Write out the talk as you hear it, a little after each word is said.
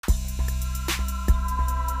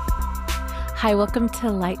Hi, welcome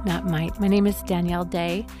to Light Not Might. My name is Danielle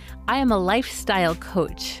Day. I am a lifestyle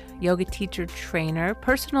coach, yoga teacher trainer,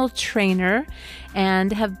 personal trainer,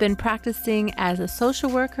 and have been practicing as a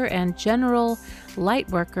social worker and general light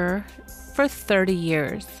worker for 30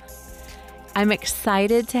 years. I'm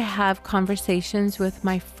excited to have conversations with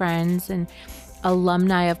my friends and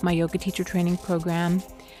alumni of my yoga teacher training program,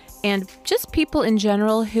 and just people in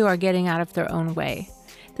general who are getting out of their own way.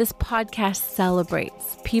 This podcast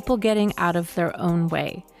celebrates people getting out of their own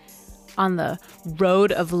way. On the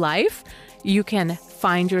road of life, you can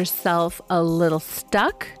find yourself a little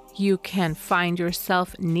stuck, you can find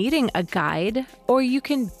yourself needing a guide, or you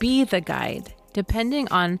can be the guide, depending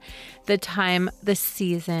on the time, the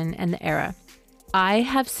season, and the era. I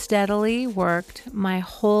have steadily worked my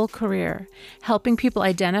whole career helping people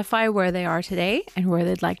identify where they are today and where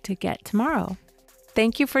they'd like to get tomorrow.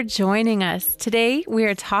 Thank you for joining us. Today, we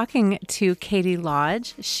are talking to Katie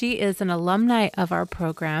Lodge. She is an alumni of our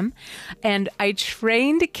program, and I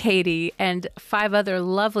trained Katie and 5 other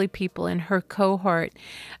lovely people in her cohort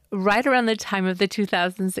right around the time of the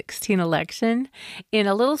 2016 election in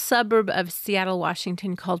a little suburb of Seattle,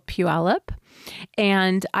 Washington called Puyallup.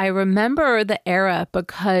 And I remember the era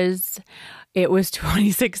because it was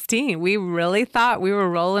 2016. We really thought we were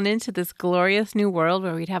rolling into this glorious new world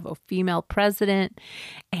where we'd have a female president,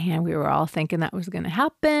 and we were all thinking that was going to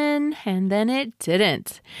happen, and then it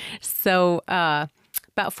didn't. So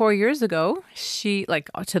about 4 years ago, she,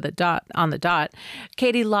 on the dot,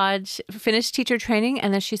 Katie Lodge finished teacher training,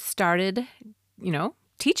 and then she started,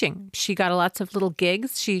 teaching. She got lots of little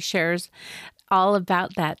gigs. She shares all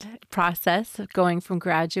about that process of going from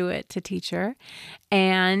graduate to teacher.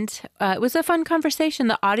 And it was a fun conversation.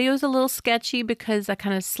 The audio is a little sketchy because I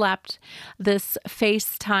kind of slapped this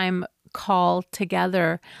FaceTime call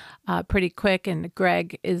together pretty quick. And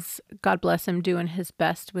Greg is, God bless him, doing his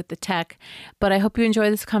best with the tech. But I hope you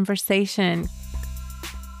enjoy this conversation.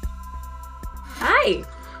 Hi.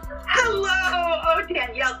 Hello. Oh,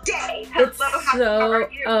 Danielle Day. Hello. How are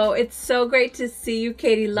you? Oh, it's so great to see you,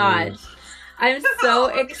 Katie Lodge. I'm so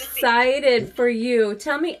excited for you.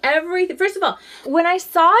 Tell me everything. First of all, when I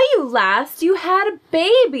saw you last, you had a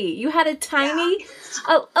baby. You had a tiny,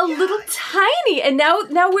 a little tiny, and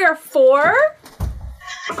now we're 4.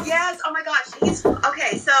 Yes. Oh my gosh. He's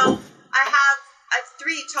okay. So I have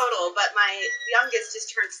 3 total, but my youngest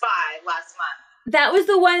just turned 5 last month. That was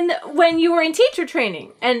the one when you were in teacher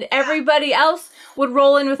training, and everybody else would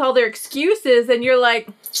roll in with all their excuses, and you're like,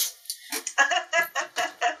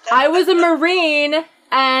 I was a Marine,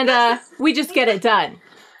 and we just get it done.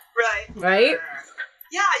 Right?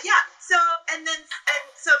 Yeah.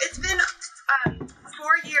 So it's been 4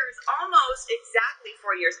 years, almost exactly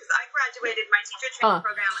 4 years, because I graduated my teacher training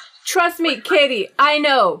program. Trust me, Katie, I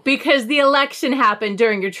know, because the election happened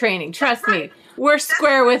during your training. Trust me, we're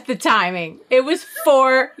square with the timing. It was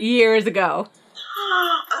 4 years ago.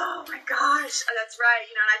 Oh my gosh, that's right.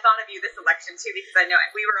 And I thought of you this election too, because I know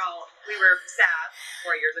we were sad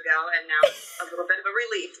 4 years ago, and now it's a little bit of a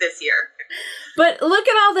relief this year. But look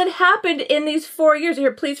at all that happened in these 4 years.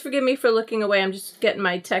 Here, please forgive me for looking away. I'm just getting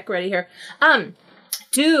my tech ready here.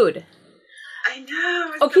 Dude. I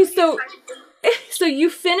know. Okay, so you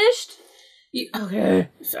finished. Okay,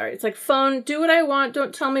 sorry. It's like phone. Do what I want.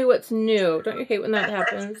 Don't tell me what's new. Don't you hate when that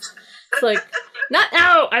happens? It's like, not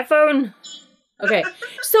now, iPhone. Okay,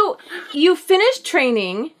 so you finished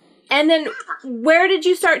training, and then where did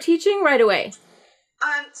you start teaching right away?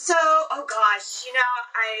 Oh gosh,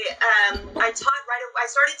 I taught right away. I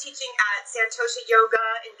started teaching at Santosha Yoga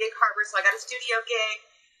in Gig Harbor, so I got a studio gig,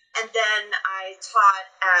 and then I taught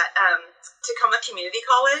at Tacoma Community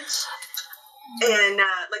College in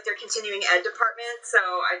their continuing ed department. So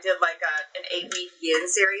I did an 8-week yin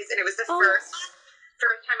series, and it was the first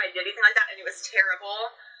time I did anything like that, and it was terrible.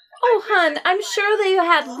 Oh, hun, I'm sure they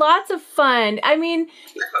had lots of fun. I mean,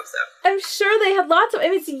 I hope so. I'm sure they had lots of,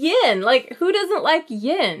 it's yin. Like, who doesn't like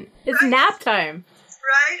yin? It's nap time.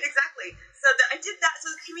 Right, exactly. So I did that,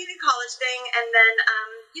 so the community college thing, and then,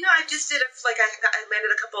 I just did I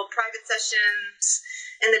landed a couple of private sessions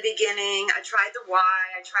in the beginning. I tried the Y,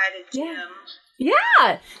 I tried a gym.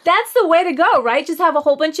 Yeah, that's the way to go, right? Just have a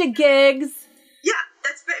whole bunch of gigs. Yeah,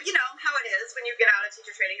 that's how it is when you get out of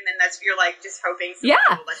teacher training, and then you're just hoping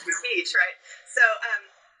someone will let you teach, right? So I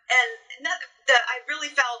really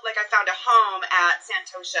felt like I found a home at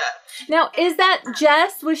Santosha. Now, is that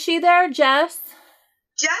Jess? Was she there, Jess?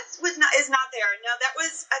 Jess is not there. No,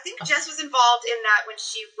 I think Jess was involved in that when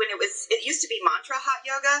it used to be Mantra Hot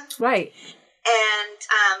Yoga. Right. and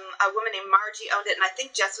a woman named Margie owned it, and I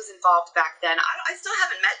think Jess was involved back then. I still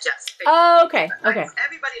haven't met Jess. Oh, okay, okay.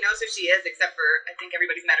 Everybody knows who she is, except for I think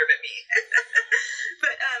everybody's met her but me.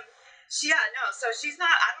 But so she's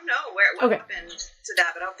not. I don't know what happened to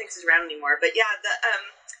that, but I don't think she's around anymore. But yeah,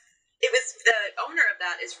 it was the owner of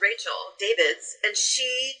that is Rachel Davids, and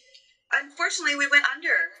she. Unfortunately, we went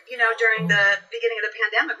under. During the beginning of the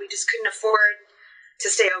pandemic, we just couldn't afford to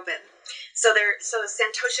stay open. So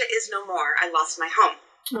Santosha is no more. I lost my home.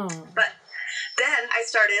 Oh. But then I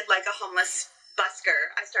started like a homeless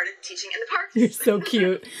busker. I started teaching in the park. You're so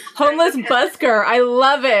cute. Homeless busker. I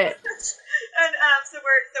love it. And so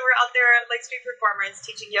we're out there like street performers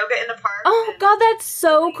teaching yoga in the park. Oh God, that's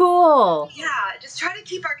so cool. Yeah, just try to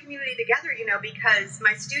keep our community together, because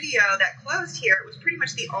my studio that closed here, it was pretty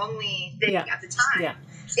much the only thing at the time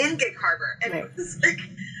in Gig Harbor. And it was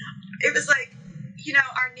like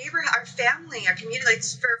our neighborhood, our family, our community, like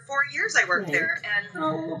for 4 years I worked there, and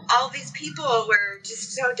all these people were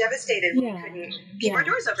just so devastated we couldn't keep our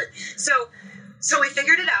doors open. So we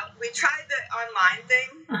figured it out. We tried the online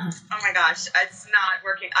thing. Oh my gosh, it's not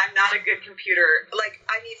working. I'm not a good computer. Like,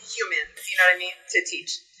 I need humans, you know what I mean, to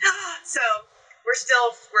teach. So we're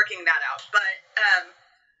still working that out. But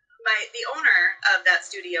the owner of that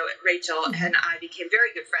studio, Rachel, and I became very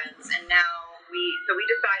good friends, and now we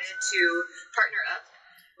decided to partner up.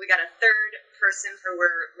 We got a third person who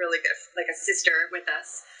we're really good, like a sister with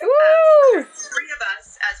us. Woo! 3 of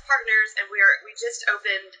us as partners, and we just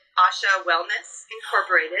opened Asha Wellness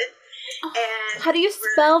Incorporated. And how do you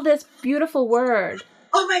spell this beautiful word?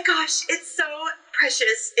 Oh my gosh, it's so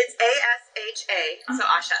precious. It's ASHA, so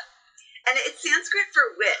Asha. And it's Sanskrit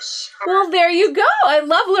for wish. Well, there you go. I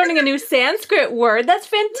love learning a new Sanskrit word. That's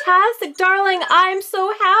fantastic, darling. I'm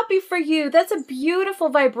so happy for you. That's a beautiful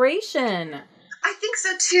vibration. I think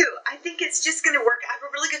so, too. I think it's just going to work. I have a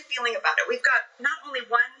really good feeling about it. We've got not only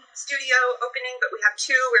one studio opening, but we have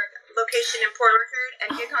 2. We're at a location in Port Orchard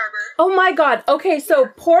and Gig Harbor. Oh, my God. Okay, so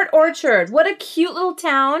Port Orchard. What a cute little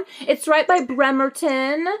town. It's right by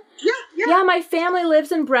Bremerton. Yeah, my family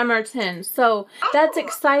lives in Bremerton, so that's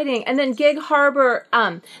exciting. And then Gig Harbor,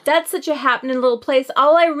 that's such a happening little place.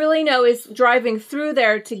 All I really know is driving through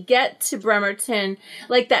there to get to Bremerton,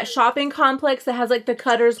 like that shopping complex that has like the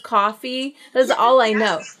Cutter's Coffee. That's all I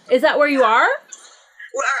know. Is that where you are?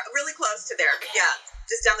 We're really close to there. Yeah,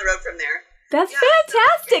 just down the road from there. That's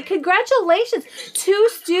fantastic. Congratulations. 2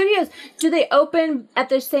 studios. Do they open at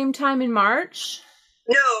the same time in March?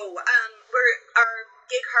 No, our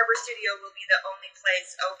Gig Harbor studio will be the only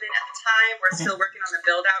place open at the time. We're still working on the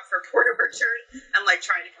build out for Port Orchard. I'm like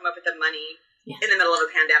trying to come up with the money in the middle of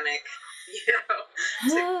a pandemic,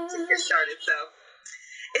 to get started. So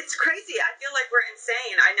it's crazy. I feel like we're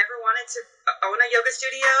insane. I never wanted to own a yoga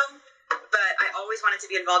studio, but I always wanted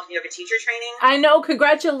to be involved in yoga teacher training. I know.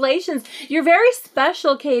 Congratulations. You're very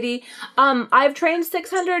special, Katie. I've trained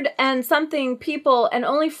 600 and something people, and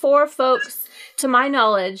only 4 folks, to my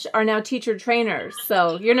knowledge, are now teacher trainers.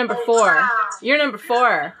 So you're number 4. Wow. You're number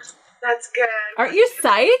 4. That's good. Aren't you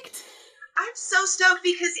psyched? I'm so stoked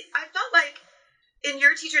because I felt like in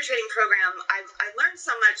your teacher training program, I learned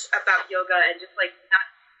so much about yoga and just like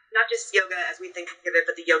not just yoga as we think of it,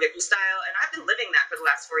 but the yogic style. And I've been living that for the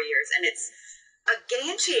last 4 years, and it's a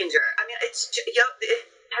game changer. I mean, it has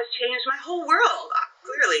changed my whole world,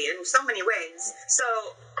 clearly, in so many ways. So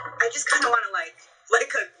I just kind of want to like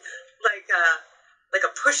a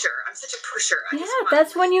pusher. I'm such a pusher.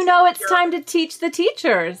 That's when you know it's time to teach the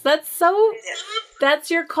teachers. That's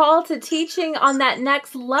your call to teaching on that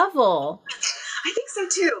next level. I think so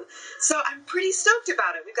too. So I'm pretty stoked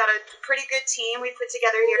about it. We've got a pretty good team we put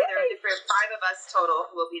together here. There are 5 of us total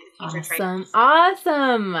who will be the teacher trainers.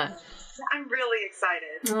 Awesome. I'm really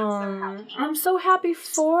excited. I'm so happy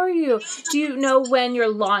for you. Do you know when your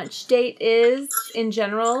launch date is in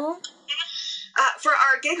general? For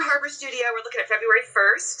our Gig Harbor studio, we're looking at February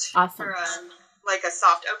 1st. Awesome. For like a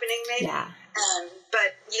soft opening, maybe. Yeah.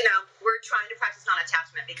 But, we're trying to practice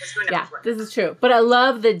non-attachment because who knows what. This is true. But I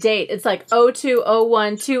love the date. It's like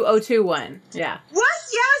 02/01/2021. Yeah. What?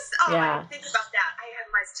 Yes? Oh, I didn't think about that. I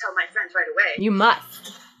must tell my friends right away. You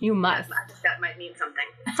must. You must. That might mean something.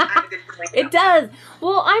 I have a good feeling. It does.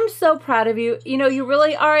 Well, I'm so proud of you. You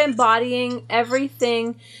really are embodying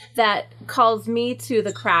everything that calls me to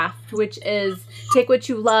the craft, which is take what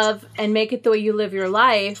you love and make it the way you live your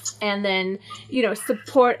life, and then,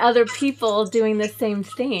 support other people doing the same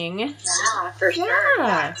thing. Yeah, for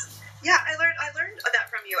sure. Yeah, I learned that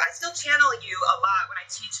from you. I still channel you a lot when I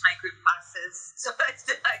teach my group classes. So I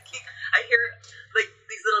hear like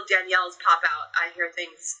these little Danielles pop out. I hear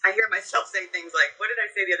myself say things like, "What did I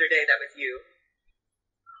say the other day that was you?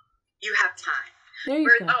 You have time." There you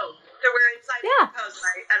birds, go. oh, so we're inside Yeah. the pose,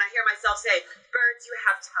 and I hear myself say, birds, you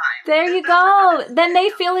have time. There you go. Then they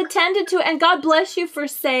feel attended to. And God bless you for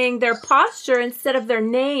saying their posture instead of their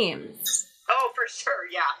names. Oh, for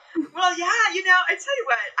sure, yeah. Well, yeah, I tell you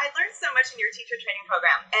what, I learned so much in your teacher training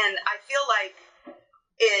program, and I feel like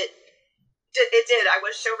it did. I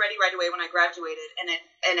was show ready right away when I graduated, and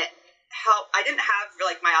it helped. I didn't have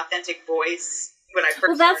like my authentic voice when I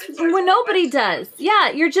first started. Well, that's when nobody does.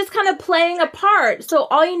 Yeah, you're just kind of playing a part. So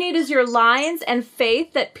all you need is your lines and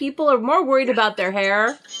faith that people are more worried about their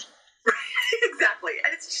hair. Exactly,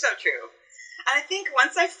 and it's so true. And I think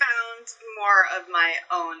once I found more of my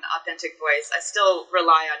own authentic voice, I still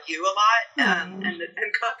rely on you a lot and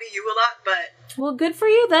copy you a lot. But well, good for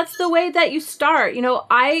you. That's the way that you start.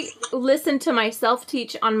 I listen to myself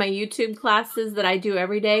teach on my YouTube classes that I do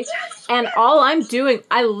every day. And all I'm doing,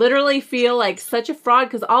 I literally feel like such a fraud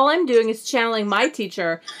because all I'm doing is channeling my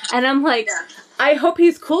teacher. And I'm like, I hope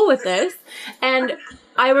he's cool with this. And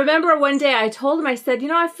I remember one day I told him, I said,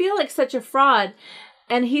 I feel like such a fraud.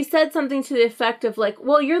 And he said something to the effect of like,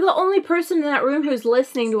 well, you're the only person in that room who's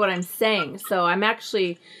listening to what I'm saying. So I'm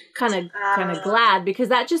actually kind of glad because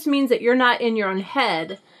that just means that you're not in your own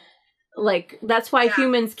head. Like, that's why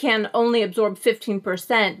humans can only absorb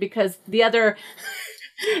 15% because the other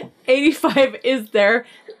 85 is their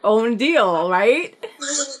own deal, right?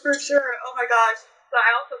 For sure. Oh my gosh. So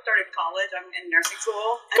I also started college. I'm in nursing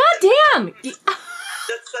school. God damn!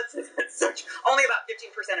 That's such only about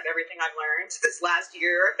 15% of everything I've learned this last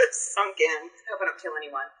year has sunk in. I hope I don't kill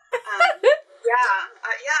anyone.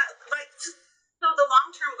 So the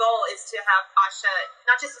long-term goal is to have Asha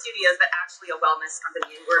not just studios but actually a wellness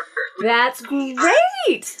company. And that's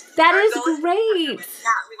great. That is great.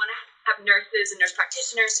 We want to have nurses and nurse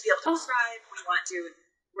practitioners to be able to prescribe. We want to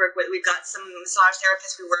work with. We've got some massage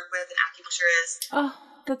therapists we work with and acupuncturists. Oh,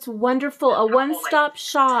 that's wonderful. A one-stop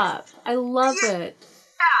shop. I love it.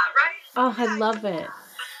 Yeah, right? Oh, I love it.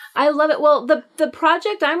 I love it. Well, the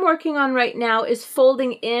project I'm working on right now is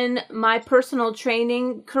folding in my personal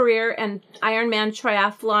training career and Ironman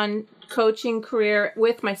triathlon coaching career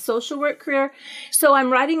with my social work career. So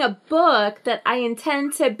I'm writing a book that I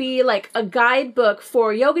intend to be like a guidebook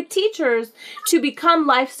for yoga teachers to become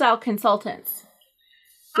lifestyle consultants.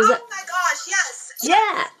 My gosh, yes. Yeah.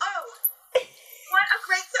 Oh, what a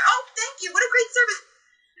great thank you. What a great service.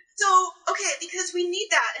 So, okay, because we need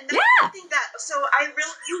that, and I think that. So,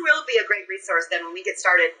 you will be a great resource then when we get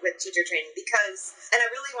started with teacher training and I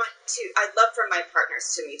really want to. I'd love for my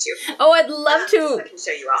partners to meet you. Oh, I'd love to. So I can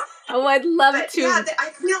show you off. Oh, I'd love to. Yeah,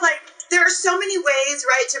 I feel like there are so many ways,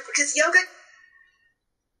 right? Because yoga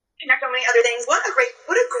connect on many other things. What a great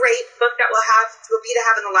book that will be to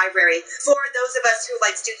have in the library for those of us who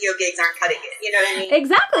like studio gigs aren't cutting it. You know what I mean?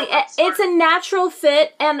 Exactly. It's a natural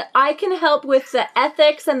fit, and I can help with the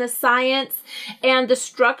ethics and the science and the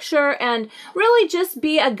structure and really just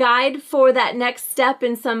be a guide for that next step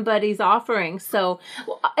in somebody's offering. So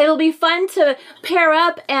it'll be fun to pair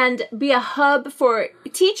up and be a hub for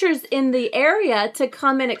teachers in the area to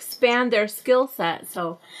come and expand their skill set.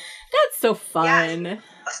 So that's so fun. Yeah.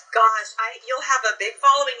 Gosh, you'll have a big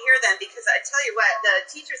following here then, because I tell you what, the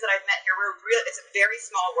teachers that I've met here, it's a very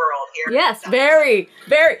small world here. Yes, very,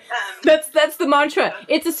 very. That's the mantra.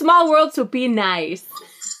 It's a small world, so be nice.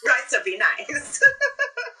 Right, so be nice.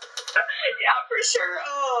 Yeah, for sure.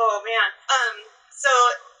 Oh man. So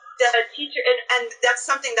the teacher, and that's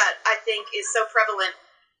something that I think is so prevalent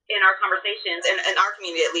in our conversations, and in our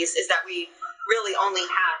community at least, is that we really only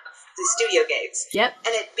have the studio gigs. Yep.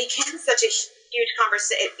 And it became such a huge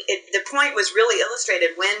conversation. The point was really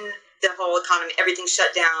illustrated when the whole economy, everything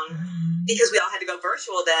shut down, because we all had to go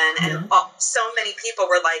virtual then, and so many people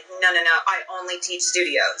were like, no, I only teach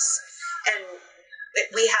studios. And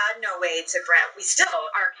we had no way to branch. We still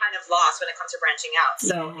are kind of lost when it comes to branching out.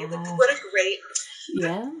 So what a great...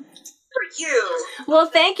 for you. Well,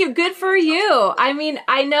 thank you. Good for you. I mean,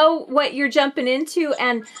 I know what you're jumping into,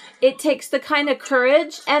 and it takes the kind of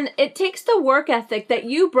courage and it takes the work ethic that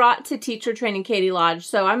you brought to teacher training, Katie Lodge.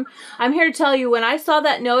 So I'm here to tell you, when I saw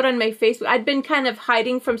that note on my Facebook, I'd been kind of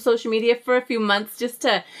hiding from social media for a few months just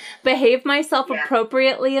to behave myself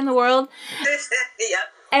appropriately in the world. Yep.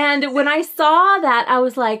 And when I saw that, I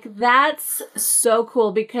was like, that's so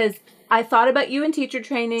cool, because I thought about you in teacher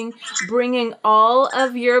training, bringing all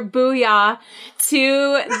of your booyah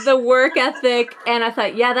to the work ethic. And I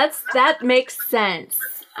thought, yeah, that makes sense.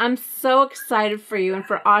 I'm so excited for you and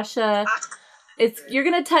for Asha. You're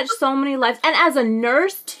going to touch so many lives. And as a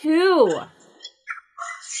nurse, too.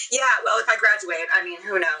 Yeah, well, if I graduate, I mean,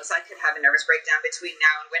 who knows? I could have a nervous breakdown between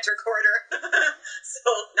now and winter quarter.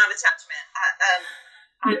 So, non-attachment.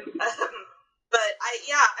 But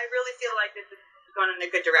I really feel like this is going in a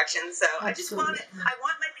good direction. So Absolutely. I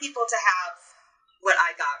want my people to have what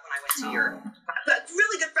I got when I went to Europe. But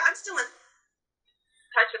really good. I'm still in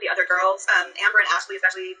touch with the other girls, Amber and Ashley,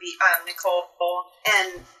 especially Nicole,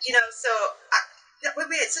 and so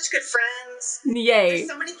we had such good friends. Yay! There's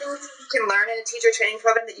so many things you can learn in a teacher training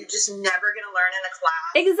program that you're just never going to learn in a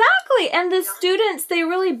class. Exactly, and the students, they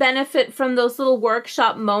really benefit from those little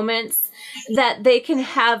workshop moments that they can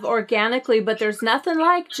have organically. But there's nothing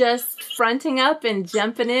like just fronting up and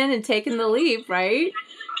jumping in and taking the leap, right?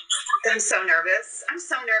 I'm so nervous. I'm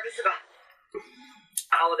so nervous about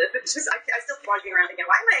all of this. It's just I still walking around thinking,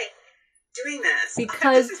 why am I doing this?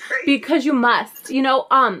 Because you must.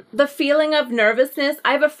 The feeling of nervousness.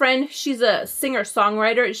 I have a friend, she's a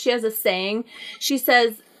singer-songwriter. She has a saying. She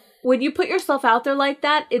says, when you put yourself out there like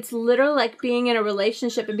that, it's literally like being in a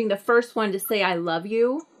relationship and being the first one to say, I love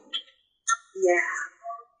you.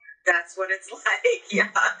 Yeah. That's what it's like. Yeah.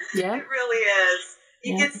 It really is.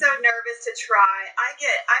 You get so nervous to try. I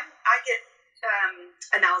get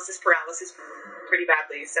analysis paralysis pretty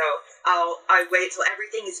badly, so I wait till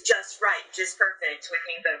everything is just right, just perfect, which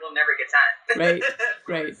means that we'll never get done.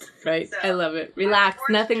 Right. So, I love it. Relax,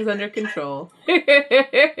 nothing's under control.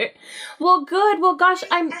 Well, good. Well, gosh, that's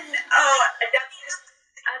the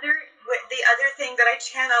other thing that I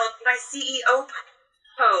channeled, my CEO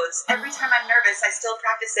pose. Every time I'm nervous, I still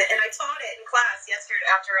practice it, and I taught it in class yesterday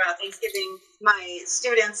after Thanksgiving. My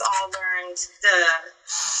students all learned the.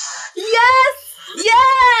 Yes. We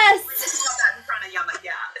just taught that in front of Yama.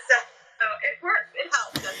 Yeah, so it works. It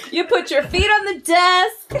helps. You put your feet on the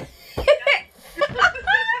desk.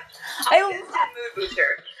 Mood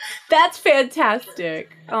booster. That's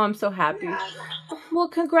fantastic. Oh, I'm so happy. Yeah. Well,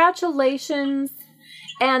 congratulations.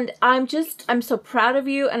 And I'm so proud of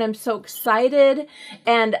you, and I'm so excited.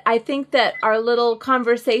 And I think that our little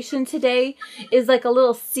conversation today is like a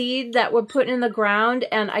little seed that we're putting in the ground.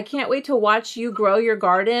 And I can't wait to watch you grow your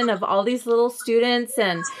garden of all these little students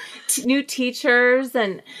and new teachers.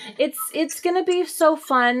 And it's going to be so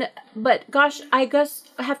fun. But gosh, I guess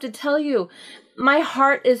I have to tell you, my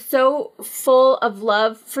heart is so full of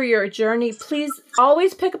love for your journey. Please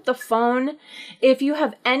always pick up the phone if you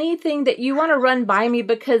have anything that you want to run by me,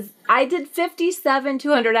 because I did 57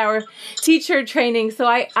 200-hour teacher training. So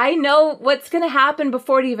I know what's going to happen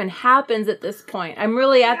before it even happens at this point. I'm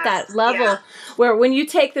really at that level where when you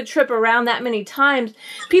take the trip around that many times,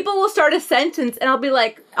 people will start a sentence and I'll be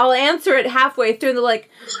like, I'll answer it halfway through. And they're like,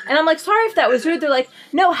 and I'm like, sorry if that was rude. They're like,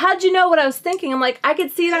 no, how'd you know what I was thinking? I'm like, I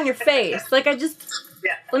could see it on your face. Like,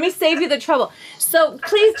 let me save you the trouble. So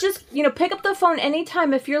please just, pick up the phone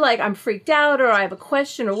anytime if you're like, I'm freaked out, or I have a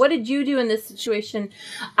question, or what did you do in this situation?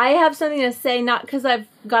 I have something to say, not because I've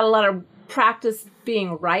got a lot of practice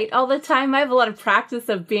being right all the time. I have a lot of practice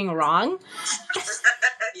of being wrong.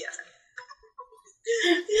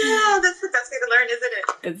 Yeah, that's the best way to learn, isn't it?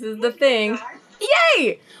 This is the thing.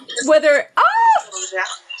 Yay! Hi,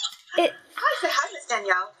 Miss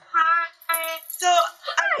Danielle. Hi. So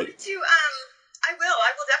I wanted to, I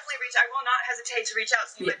will definitely I will not hesitate to reach out.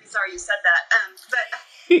 So you might be sorry you said that. But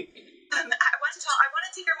I wanted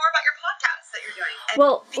to hear more about your podcast that you're doing. And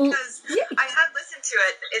because I have listened to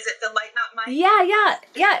it. Is it The Light Not Mine?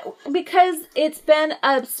 Yeah. Because it's been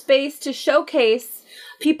a space to showcase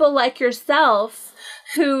people like yourself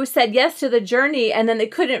who said yes to the journey, and then they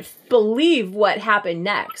couldn't believe what happened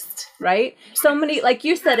next, right? So many, like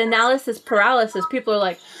you said, analysis paralysis. People are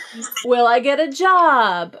like, will I get a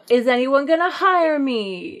job? Is anyone going to hire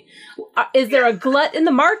me? Is there a glut in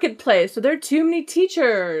the marketplace? Are there too many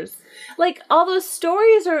teachers? Like, all those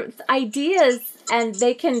stories are ideas, and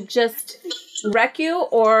they can just wreck you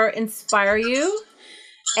or inspire you.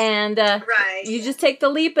 And you just take the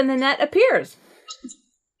leap and the net appears.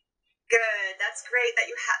 Good. That's great that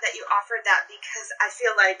you offered that, because I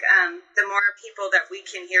feel like the more people that we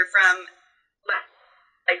can hear from,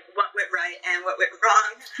 like what went right and what went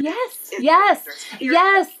wrong. Yes.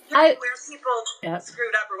 Where people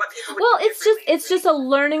screwed up, or what people. Well, it's just a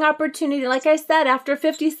learning opportunity. Like I said, after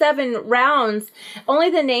 57 rounds, only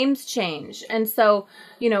the names change, and so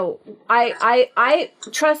I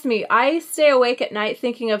trust me. I stay awake at night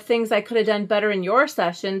thinking of things I could have done better in your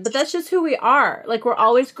session. But that's just who we are. Like, we're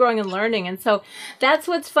always growing and learning, and so that's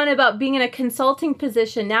what's fun about being in a consulting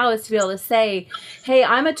position now, is to be able to say, "Hey,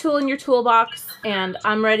 I'm a tool in your toolbox, and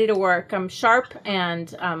I'm ready to work. I'm sharp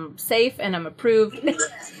and I'm safe and I'm approved."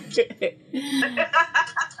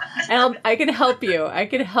 And I can help you.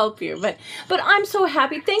 But I'm so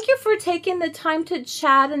happy. Thank you for taking the time to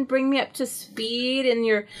chat and bring me up to speed in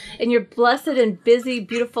your blessed and busy,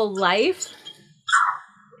 beautiful life.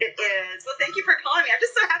 It is. Well, thank you for calling me. I'm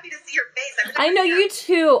just so happy to see your face. I know you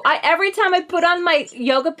too. Every time I put on my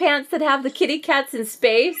yoga pants that have the kitty cats in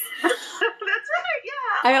space. That's right,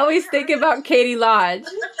 yeah. I always think about Katie Lodge.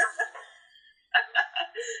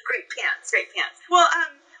 Great pants. Well,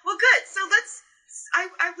 good. So I'm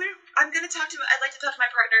going to I'd like to talk to my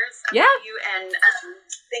partners about you and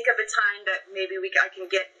think of a time that maybe I can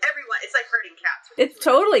get everyone. It's like herding cats. It's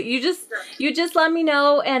totally. You just let me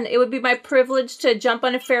know, and it would be my privilege to jump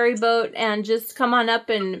on a ferry boat and just come on up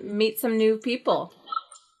and meet some new people.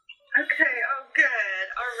 Okay. Oh, good.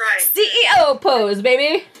 All right. CEO pose,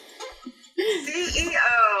 baby.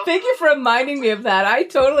 CEO. Thank you for reminding me of that. I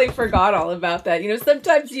totally forgot all about that.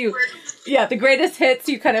 Sometimes the greatest hits,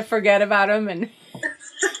 you kind of forget about them, and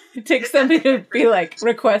it takes somebody to be like,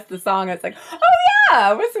 request the song. It's like, oh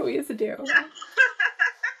yeah, that's what we used to do.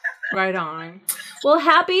 Right on. Well,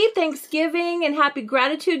 happy Thanksgiving and happy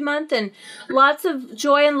Gratitude Month, and lots of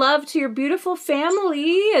joy and love to your beautiful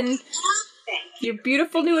family and your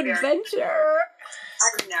beautiful new adventure.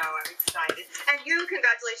 I know, I'm excited. And you,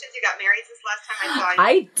 congratulations, you got married since last time I saw you.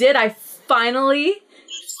 I did. I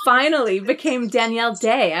finally became Danielle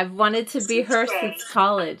Day. I've wanted to be her since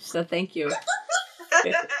college, so thank you.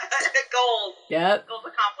 Gold. Yep. Gold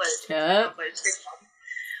accomplished. Yep.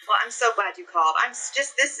 Well, I'm so glad you called.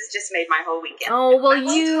 This has just made my whole weekend. Oh,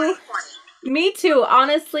 well, me too.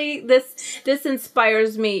 Honestly, this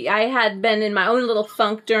inspires me. I had been in my own little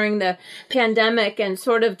funk during the pandemic and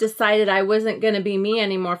sort of decided I wasn't going to be me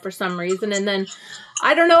anymore for some reason. And then,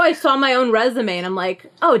 I don't know, I saw my own resume and I'm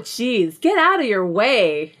like, oh, geez, get out of your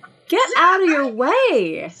way. Get out of your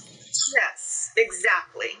way. Yes,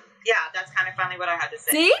 exactly. Yeah, that's kind of finally what I had to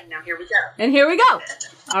say. See? And now here we go. And here we go.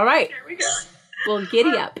 All right. Here we go. Well,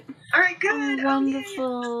 giddy up. All right, good. Oh,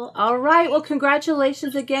 wonderful. Okay. All right. Well,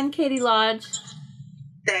 congratulations again, Katie Lodge.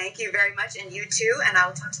 Thank you very much, and you too, and I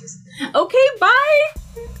will talk to you soon. Okay, bye.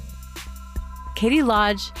 Katie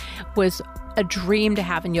Lodge was a dream to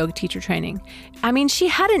have in yoga teacher training. I mean, she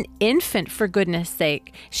had an infant, for goodness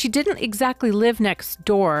sake. She didn't exactly live next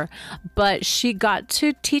door, but she got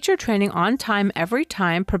to teacher training on time every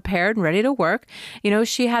time, prepared and ready to work.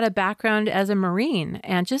 She had a background as a Marine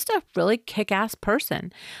and just a really kick-ass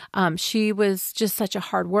person. She was just such a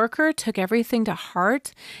hard worker, took everything to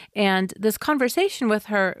heart. And this conversation with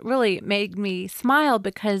her really made me smile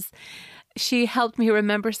because she helped me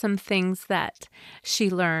remember some things that she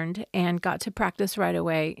learned and got to practice right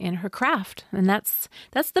away in her craft. And that's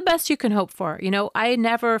the best you can hope for. I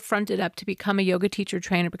never fronted up to become a yoga teacher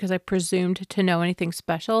trainer because I presumed to know anything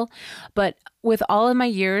special. But with all of my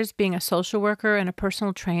years being a social worker and a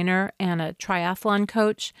personal trainer and a triathlon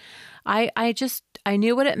coach, I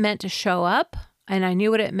knew what it meant to show up. And I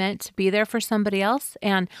knew what it meant to be there for somebody else.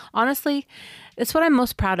 And honestly, it's what I'm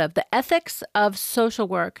most proud of. The ethics of social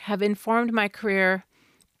work have informed my career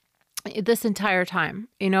this entire time.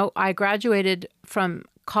 I graduated from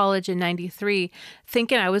college in '93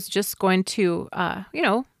 thinking I was just going to,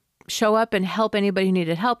 show up and help anybody who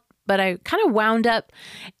needed help. But I kind of wound up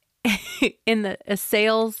in a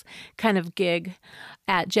sales kind of gig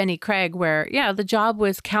at Jenny Craig where, the job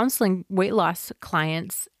was counseling weight loss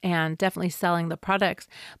clients and definitely selling the products.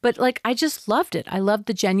 But I just loved it. I loved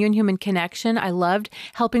the genuine human connection. I loved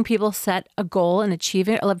helping people set a goal and achieve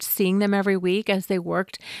it. I loved seeing them every week as they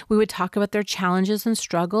worked. We would talk about their challenges and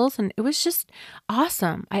struggles, and it was just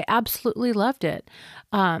awesome. I absolutely loved it.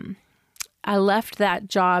 I left that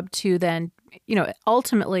job to then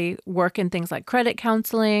ultimately work in things like credit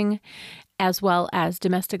counseling, as well as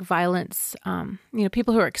domestic violence.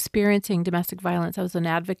 People who are experiencing domestic violence. I was an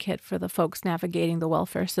advocate for the folks navigating the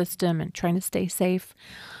welfare system and trying to stay safe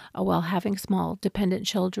while having small dependent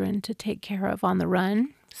children to take care of on the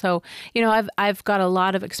run. So, I've got a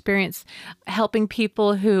lot of experience helping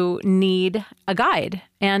people who need a guide.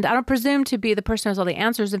 And I don't presume to be the person who has all the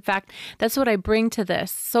answers. In fact, that's what I bring to this.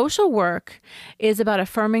 Social work is about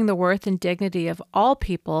affirming the worth and dignity of all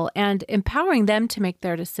people and empowering them to make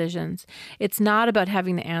their decisions. It's not about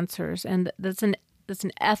having the answers. And that's an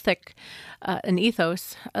ethic, an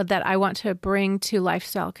ethos that I want to bring to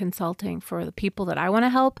lifestyle consulting for the people that I want to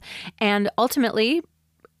help. And ultimately,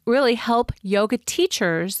 really help yoga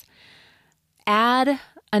teachers add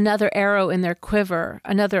another arrow in their quiver,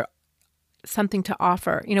 another something to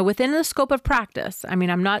offer, within the scope of practice. I mean,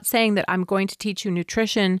 I'm not saying that I'm going to teach you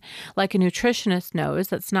nutrition like a nutritionist knows.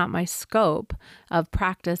 That's not my scope of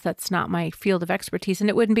practice. That's not my field of expertise. And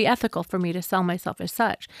it wouldn't be ethical for me to sell myself as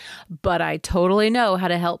such. But I totally know how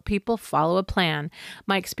to help people follow a plan.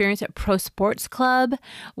 My experience at Pro Sports Club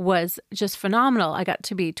was just phenomenal. I got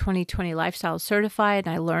to be 2020 Lifestyle Certified,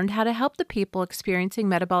 and I learned how to help the people experiencing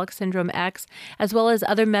metabolic syndrome X, as well as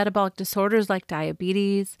other metabolic disorders like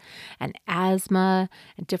diabetes and asthma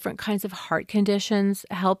and different kinds of heart conditions,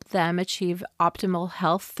 help them achieve optimal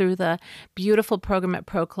health through the beautiful program at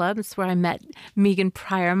Pro Club. It's where I met Megan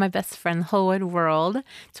Pryor, my best friend in the whole wide world.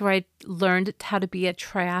 It's where I learned how to be a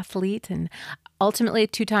triathlete and ultimately a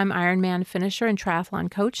 2-time Ironman finisher and triathlon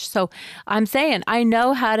coach. So I'm saying I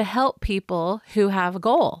know how to help people who have a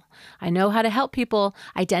goal. I know how to help people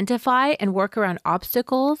identify and work around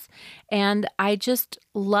obstacles. And I just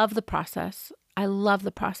love the process. I love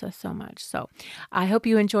the process so much. So I hope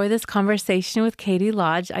you enjoy this conversation with Katie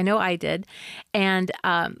Lodge. I know I did. And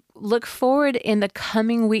look forward in the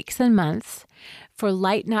coming weeks and months for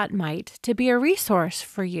Light Not Might to be a resource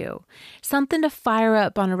for you, something to fire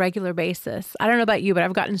up on a regular basis. I don't know about you, but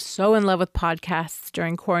I've gotten so in love with podcasts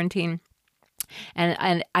during quarantine.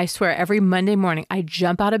 And I swear every Monday morning I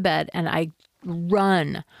jump out of bed and I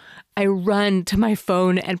run to my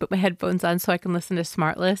phone and put my headphones on so I can listen to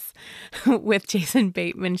Smartless with Jason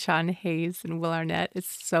Bateman, Sean Hayes, and Will Arnett.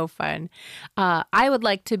 It's so fun. I would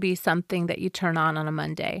like to be something that you turn on a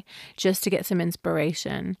Monday just to get some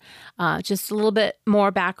inspiration. Just a little bit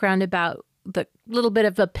more background about the little bit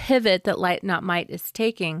of a pivot that Light Not Might is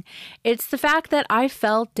taking. It's the fact that I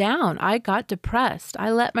fell down. I got depressed.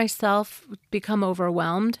 I let myself become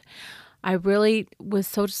overwhelmed. I really was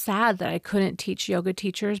so sad that I couldn't teach yoga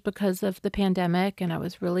teachers because of the pandemic, and I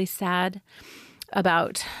was really sad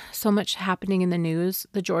about so much happening in the news,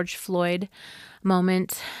 the George Floyd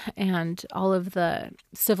moment and all of the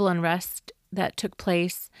civil unrest that took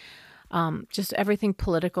place. Just everything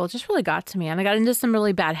political just really got to me. And I got into some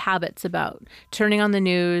really bad habits about turning on the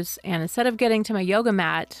news and instead of getting to my yoga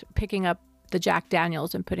mat, picking up the Jack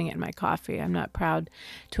Daniels and putting it in my coffee. I'm not proud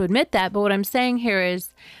to admit that. But what I'm saying here is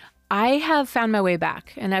I have found my way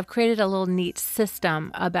back, and I've created a little neat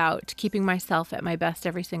system about keeping myself at my best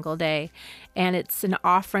every single day. And it's an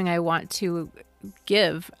offering I want to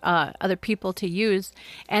give other people to use.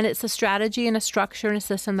 And it's a strategy and a structure and a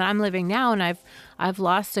system that I'm living now. And I've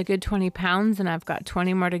lost a good 20 pounds and I've got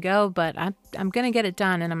 20 more to go, but I'm going to get it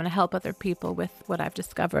done, and I'm going to help other people with what I've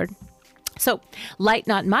discovered. So Light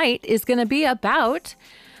Not Might is going to be about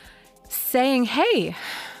saying, hey,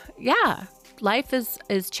 yeah, life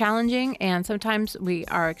is challenging, and sometimes we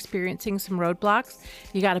are experiencing some roadblocks.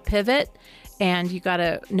 You got to pivot, and you got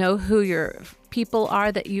to know who your people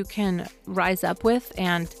are that you can rise up with.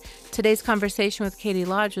 And today's conversation with Katie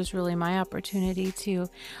Lodge was really my opportunity to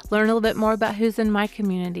learn a little bit more about who's in my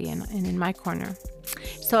community and in my corner.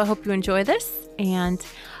 So I hope you enjoy this, and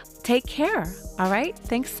take care. All right.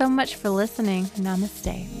 Thanks so much for listening.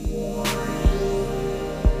 Namaste.